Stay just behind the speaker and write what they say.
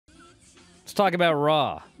Let's talk about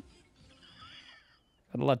Raw.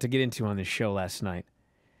 Had a lot to get into on this show last night.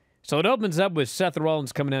 So it opens up with Seth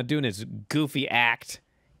Rollins coming out doing his goofy act,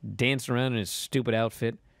 dancing around in his stupid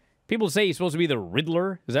outfit. People say he's supposed to be the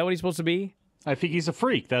Riddler. Is that what he's supposed to be? I think he's a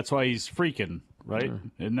freak. That's why he's freaking, right?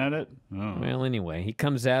 Isn't that it? Oh. Well, anyway, he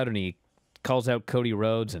comes out and he calls out Cody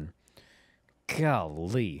Rhodes, and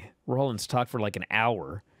golly, Rollins talked for like an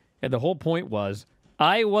hour. And the whole point was,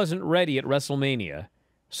 I wasn't ready at WrestleMania,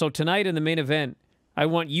 so tonight in the main event, I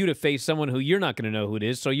want you to face someone who you're not going to know who it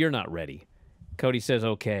is, so you're not ready. Cody says,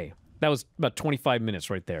 okay. That was about 25 minutes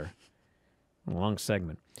right there. A long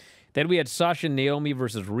segment. Then we had Sasha and Naomi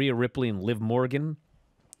versus Rhea Ripley and Liv Morgan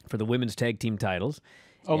for the women's tag team titles.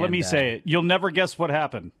 Oh, let me say it. You'll never guess what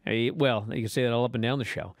happened. Well, you can say that all up and down the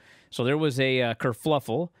show. So there was a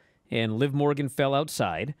kerfluffle, and Liv Morgan fell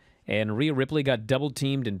outside, and Rhea Ripley got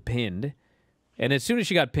double-teamed and pinned. And as soon as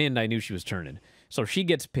she got pinned, I knew she was turning. So she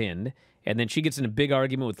gets pinned, and then she gets in a big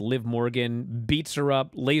argument with Liv Morgan, beats her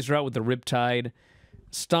up, lays her out with the riptide,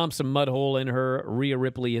 stomps a mud hole in her. Rhea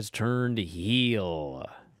Ripley has turned heel.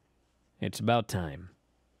 It's about time.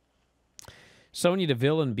 Sonya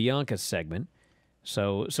Deville and Bianca's segment.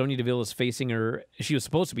 So Sonya Deville is facing her. She was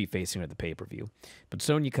supposed to be facing her at the pay-per-view. But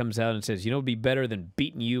Sonya comes out and says, you know, it'd be better than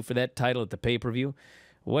beating you for that title at the pay-per-view.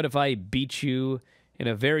 What if I beat you in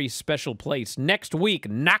a very special place? Next week,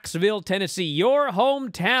 Knoxville, Tennessee, your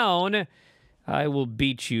hometown. I will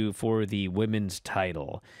beat you for the women's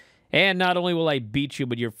title. And not only will I beat you,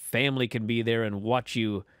 but your family can be there and watch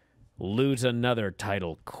you lose another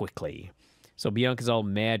title quickly. So Bianca's all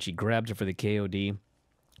mad. She grabs her for the KOD.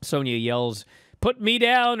 Sonya yells, put me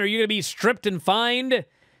down or you're going to be stripped and fined.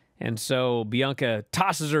 And so Bianca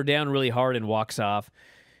tosses her down really hard and walks off.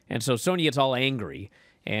 And so Sonya gets all angry.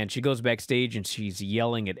 And she goes backstage and she's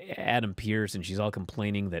yelling at Adam Pearce and she's all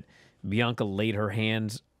complaining that Bianca laid her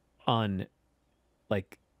hands on,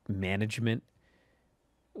 like, management.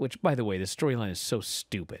 Which, by the way, the storyline is so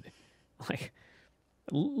stupid. Like,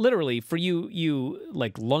 literally, for you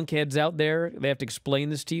like lunkheads out there, they have to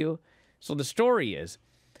explain this to you. So the story is,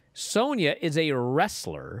 Sonya is a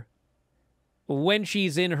wrestler when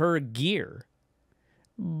she's in her gear.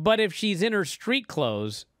 But if she's in her street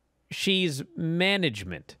clothes, she's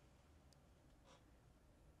management.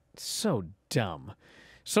 So dumb.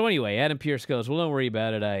 So anyway, Adam Pearce goes, well, don't worry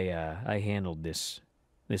about it. I handled this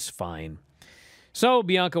fine. So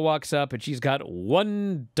Bianca walks up, and she's got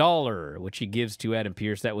 $1, which she gives to Adam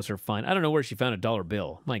Pearce. That was her fine. I don't know where she found a dollar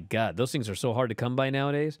bill. My God, those things are so hard to come by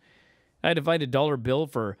nowadays. I had to find a dollar bill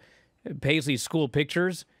for Paisley's school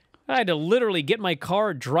pictures. I had to literally get my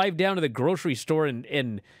car, drive down to the grocery store, and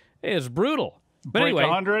it was brutal. But Break anyway,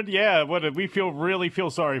 100? Yeah, what did we really feel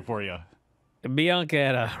sorry for you? Bianca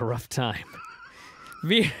had a rough time.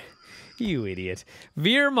 You idiot.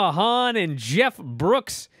 Veer Mahan and Jeff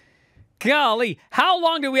Brooks. Golly, how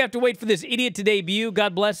long do we have to wait for this idiot to debut?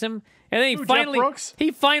 God bless him. And then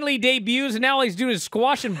he finally debuts, and now all he's doing is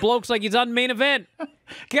squashing blokes like he's on main event.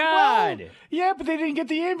 God. Well, yeah, but they didn't get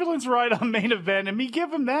the ambulance ride on main event, and me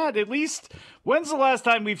give him that. At least, when's the last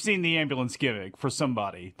time we've seen the ambulance gimmick for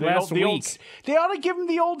somebody? Last week. They ought to give him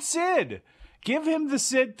the old Sid. Give him the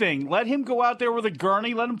Sid thing. Let him go out there with a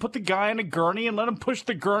gurney. Let him put the guy in a gurney and let him push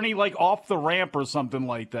the gurney like off the ramp or something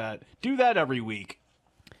like that. Do that every week.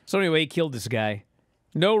 So anyway, he killed this guy.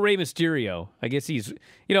 No Rey Mysterio. I guess he's,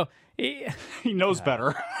 he knows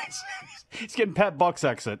better. He's getting Pat Buck's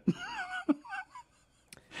exit.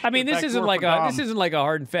 I mean, this isn't like a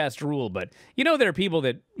hard and fast rule, but there are people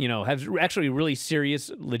that have actually really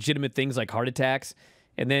serious, legitimate things like heart attacks,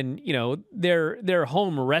 and then they're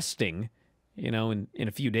home resting, in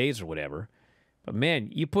a few days or whatever. But man,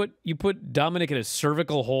 you put Dominic in a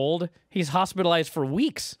cervical hold, he's hospitalized for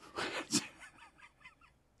weeks.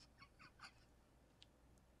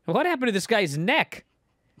 What happened to this guy's neck?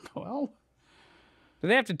 Well, do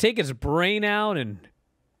they have to take his brain out and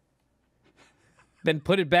then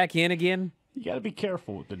put it back in again? You got to be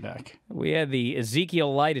careful with the neck. We had the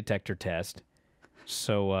Ezekiel lie detector test.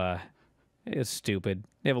 So, it's stupid.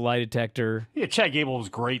 They have a lie detector. Yeah, Chad Gable was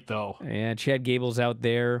great, though. Yeah, Chad Gable's out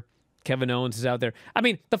there. Kevin Owens is out there. I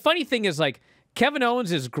mean, the funny thing is, like, Kevin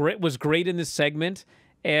Owens was great in this segment,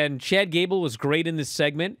 and Chad Gable was great in this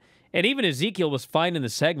segment, and even Ezekiel was fine in the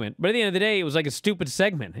segment. But at the end of the day, it was like a stupid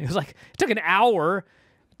segment. It was like, it took an hour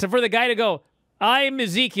for the guy to go, I'm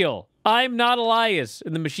Ezekiel. I'm not Elias.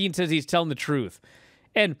 And the machine says he's telling the truth.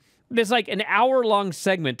 And there's like an hour-long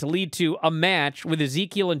segment to lead to a match with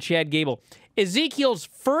Ezekiel and Chad Gable. Ezekiel's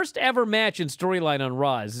first ever match in storyline on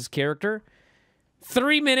Raw is this character.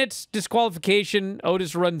 3 minutes, disqualification,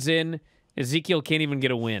 Otis runs in. Ezekiel can't even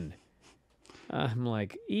get a win. I'm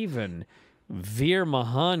like, even Veer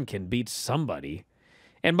Mahan can beat somebody.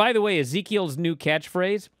 And by the way, Ezekiel's new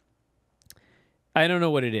catchphrase, I don't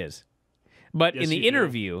know what it is. But Yes, in the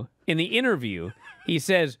interview, he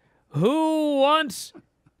says, "Who wants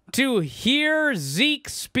to hear Zeke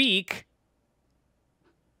speak?"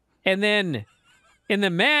 And then in the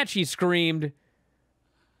match, he screamed,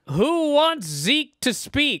 "Who wants Zeke to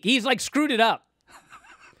speak?" He's like screwed it up.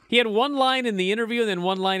 He had one line in the interview and then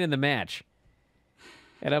one line in the match.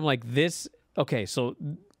 And I'm like, this... Okay, so,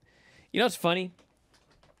 you know what's funny?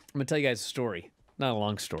 I'm going to tell you guys a story. Not a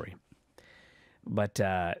long story. But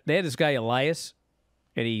they had this guy, Elias,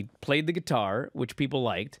 and he played the guitar, which people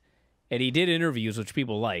liked, and he did interviews, which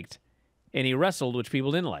people liked, and he wrestled, which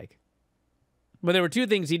people didn't like. But there were two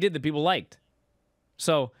things he did that people liked.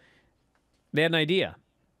 So they had an idea.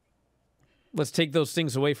 Let's take those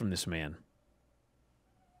things away from this man.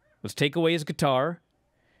 Let's take away his guitar.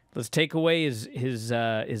 Let's take away his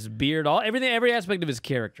beard, every aspect of his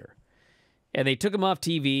character. And they took him off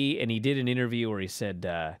TV, and he did an interview where he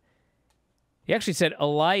said... He actually said,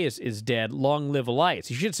 Elias is dead, long live Elias.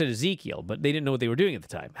 He should have said Ezekiel, but they didn't know what they were doing at the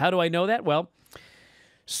time. How do I know that? Well,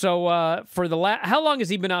 so for the how long has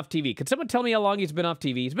he been off TV? Could someone tell me how long he's been off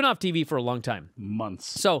TV? He's been off TV for a long time.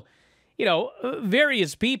 Months. So, you know,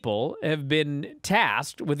 various people have been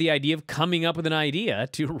tasked with the idea of coming up with an idea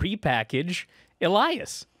to repackage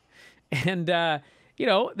Elias. And, you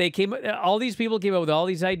know, all these people came up with all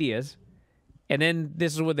these ideas, and then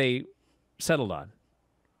this is what they settled on.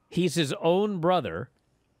 He's his own brother.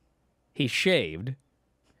 He shaved.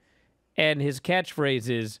 And his catchphrase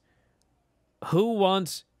is, "Who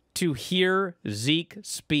wants to hear Zeke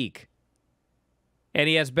speak?" And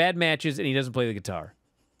he has bad matches, and he doesn't play the guitar.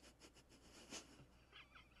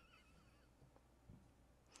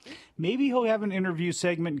 Maybe he'll have an interview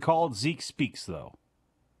segment called Zeke Speaks, though.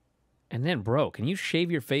 And then, bro, can you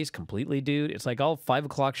shave your face completely, dude? It's like all 5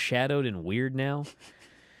 o'clock shadowed and weird now.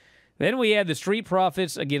 Then we had the Street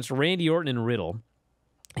Profits against Randy Orton and Riddle.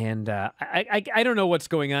 And I don't know what's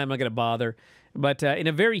going on. I'm not going to bother. But in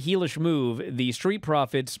a very heelish move, the Street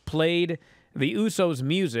Profits played the Usos'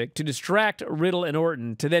 music to distract Riddle and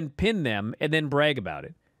Orton to then pin them and then brag about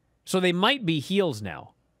it. So they might be heels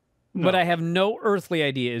now. No. But I have no earthly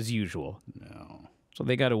idea as usual. No. So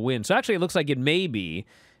they got to win. So actually it looks like it may be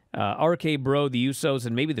RK Bro, the Usos,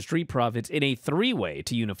 and maybe the Street Profits in a three-way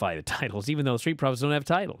to unify the titles, even though the Street Profits don't have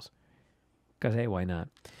titles. Because, hey, why not?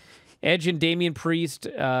 Edge and Damian Priest.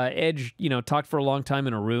 Edge, you know, talked for a long time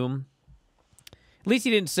in a room. At least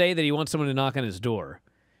he didn't say that he wants someone to knock on his door.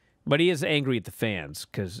 But he is angry at the fans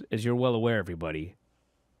because, as you're well aware, everybody,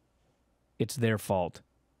 it's their fault.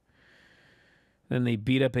 Then they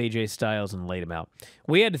beat up AJ Styles and laid him out.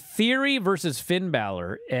 We had Theory versus Finn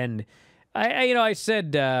Balor. And, I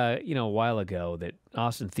said, a while ago that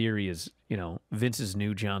Austin Theory is, Vince's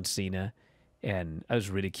new John Cena. And I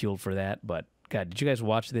was ridiculed for that, but God, did you guys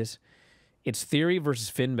watch this? It's Theory versus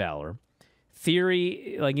Finn Balor.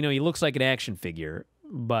 Theory, he looks like an action figure,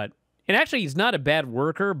 and actually he's not a bad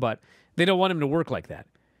worker, but they don't want him to work like that.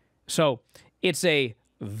 So it's a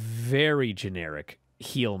very generic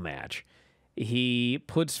heel match. He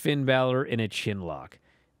puts Finn Balor in a chin lock.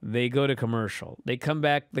 They go to commercial. They come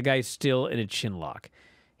back, the guy's still in a chin lock.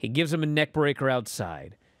 He gives him a neck breaker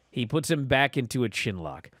outside. He puts him back into a chin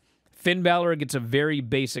lock. Finn Balor gets a very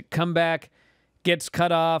basic comeback, gets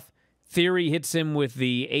cut off. Theory hits him with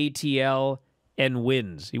the ATL and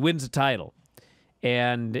wins. He wins the title.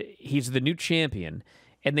 And he's the new champion.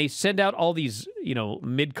 And they send out all these,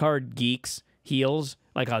 mid-card geeks, heels,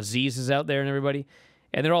 like Aziz is out there and everybody.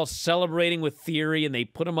 And they're all celebrating with Theory, and they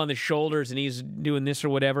put him on the shoulders, and he's doing this or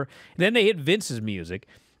whatever. And then they hit Vince's music,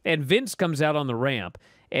 and Vince comes out on the ramp.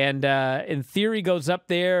 And Theory goes up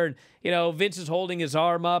there, and, Vince is holding his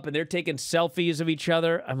arm up, and they're taking selfies of each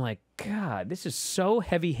other. I'm like, God, this is so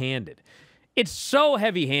heavy-handed. It's so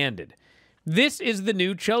heavy-handed. This is the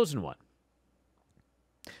new Chosen One.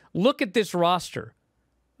 Look at this roster.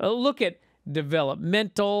 Look at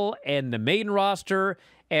developmental and the main roster.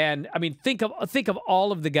 And, think of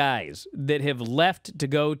all of the guys that have left to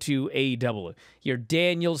go to AEW. Your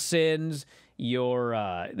Danielsons,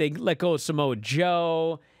 they let go of Samoa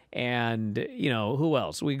Joe, and who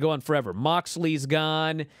else? We go on forever. Moxley's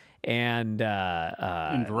gone, and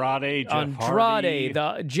Andrade, Hardy.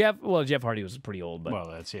 Jeff Hardy was pretty old,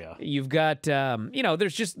 but that's You've got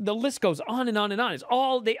there's just the list goes on and on and on. It's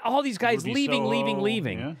all these guys Ruby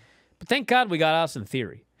leaving. Yeah. But thank God we got Austin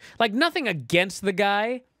Theory. Like, nothing against the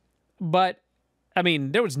guy, but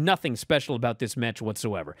there was nothing special about this match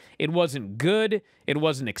whatsoever. It wasn't good. It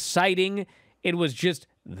wasn't exciting. It was just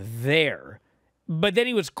there. But then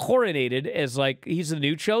he was coronated as, he's the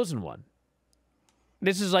new Chosen One.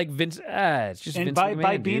 This is like Vince. It's just and Vince by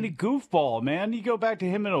McMahon, being dude. a goofball, man, you go back to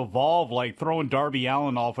him and Evolve, like throwing Darby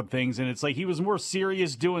Allin off of things, and it's like he was more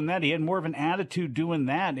serious doing that. He had more of an attitude doing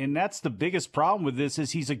that, and that's the biggest problem with this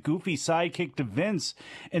is he's a goofy sidekick to Vince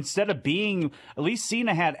instead of being. At least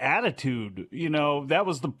Cena had attitude. You know, that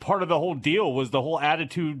was the part of the whole deal was the whole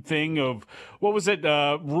attitude thing of what was it,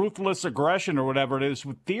 ruthless aggression or whatever it is.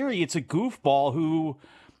 With Theory, it's a goofball who.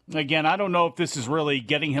 Again, I don't know if this is really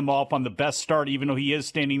getting him off on the best start, even though he is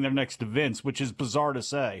standing there next to Vince, which is bizarre to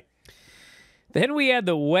say. Then we had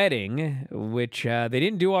the wedding, which they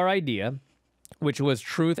didn't do our idea, which was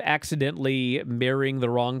Truth accidentally marrying the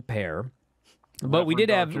wrong pair. But we did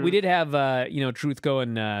have Truth go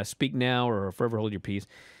and speak now or forever hold your peace.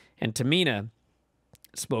 And Tamina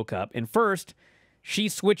spoke up. And first, she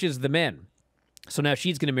switches the men. So now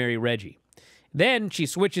she's going to marry Reggie. Then she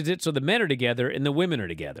switches it so the men are together and the women are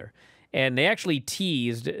together. And they actually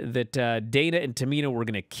teased that Dana and Tamina were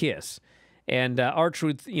going to kiss. And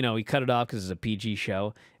R-Truth, he cut it off because it's a PG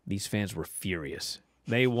show. These fans were furious.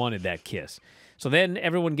 They wanted that kiss. So then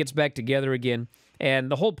everyone gets back together again. And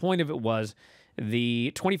the whole point of it was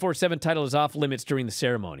the 24/7 title is off limits during the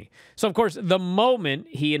ceremony. So, of course, the moment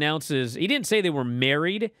he announces, he didn't say they were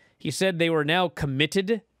married. He said they were now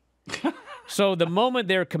committed. So the moment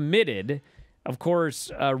they're committed... Of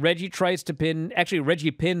course, Reggie tries to pin... Actually,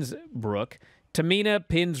 Reggie pins Brooke. Tamina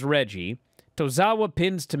pins Reggie. Tozawa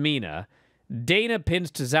pins Tamina. Dana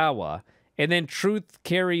pins Tozawa. And then Truth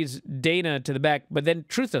carries Dana to the back, but then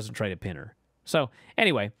Truth doesn't try to pin her. So,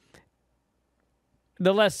 anyway,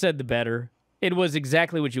 the less said, the better. It was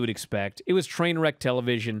exactly what you would expect. It was train wreck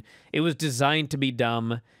television. It was designed to be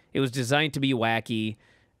dumb. It was designed to be wacky.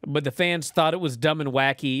 But the fans thought it was dumb and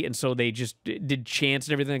wacky, and so they just did chants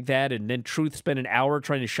and everything like that. And then Truth spent an hour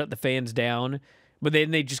trying to shut the fans down, but then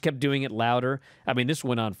they just kept doing it louder. I mean, this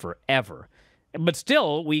went on forever. But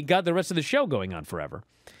still, we got the rest of the show going on forever.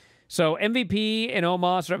 So MVP and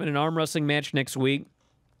Omos are having an arm wrestling match next week.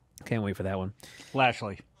 Can't wait for that one.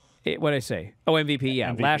 Lashley. What did I say? Oh, MVP,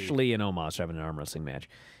 yeah. MVP. Lashley and Omos are having an arm wrestling match.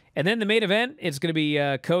 And then the main event, it's going to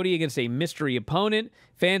be Cody against a mystery opponent.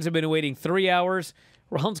 Fans have been waiting 3 hours.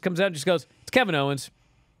 Rollins comes out and just goes, it's Kevin Owens.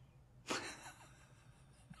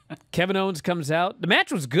 Kevin Owens comes out. The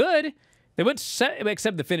match was good. They went,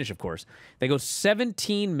 except the finish, of course. They go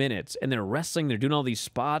 17 minutes, and they're wrestling. They're doing all these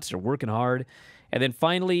spots. They're working hard. And then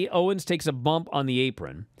finally, Owens takes a bump on the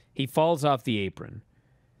apron. He falls off the apron.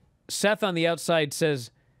 Seth on the outside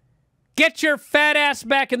says, get your fat ass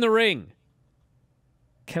back in the ring.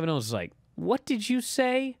 Kevin Owens is like, what did you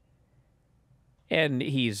say? And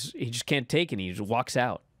he just can't take it. He just walks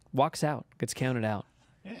out, gets counted out.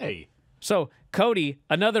 Hey. So Cody,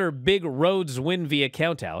 another big Rhodes win via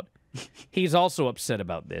countout. He's also upset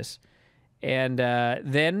about this. And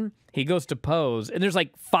then he goes to pose, and there's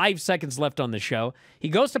like 5 seconds left on the show. He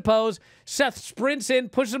goes to pose. Seth sprints in,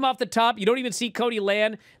 pushes him off the top. You don't even see Cody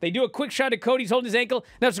land. They do a quick shot of Cody's holding his ankle.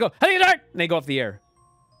 Now just go, hey, and they go off the air.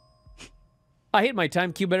 I hit my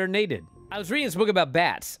time cue better than they did. I was reading this book about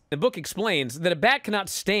bats. The book explains that a bat cannot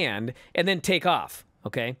stand and then take off,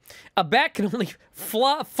 okay? A bat can only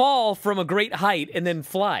fall from a great height and then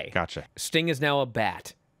fly. Gotcha. Sting is now a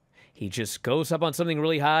bat. He just goes up on something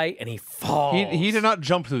really high and he falls. He did not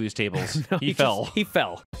jump through these tables. No, he fell. He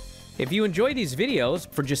fell. If you enjoy these videos,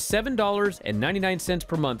 for just $7.99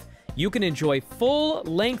 per month, you can enjoy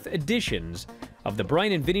full-length editions of The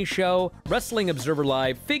Bryan and Vinny Show, Wrestling Observer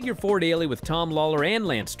Live, Figure 4 Daily with Tom Lawler and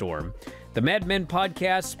Lance Storm, the Mad Men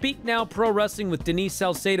Podcast, Speak Now Pro Wrestling with Denise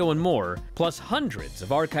Salcedo, and more, plus hundreds of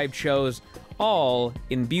archived shows, all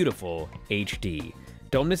in beautiful HD.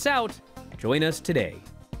 Don't miss out. Join us today.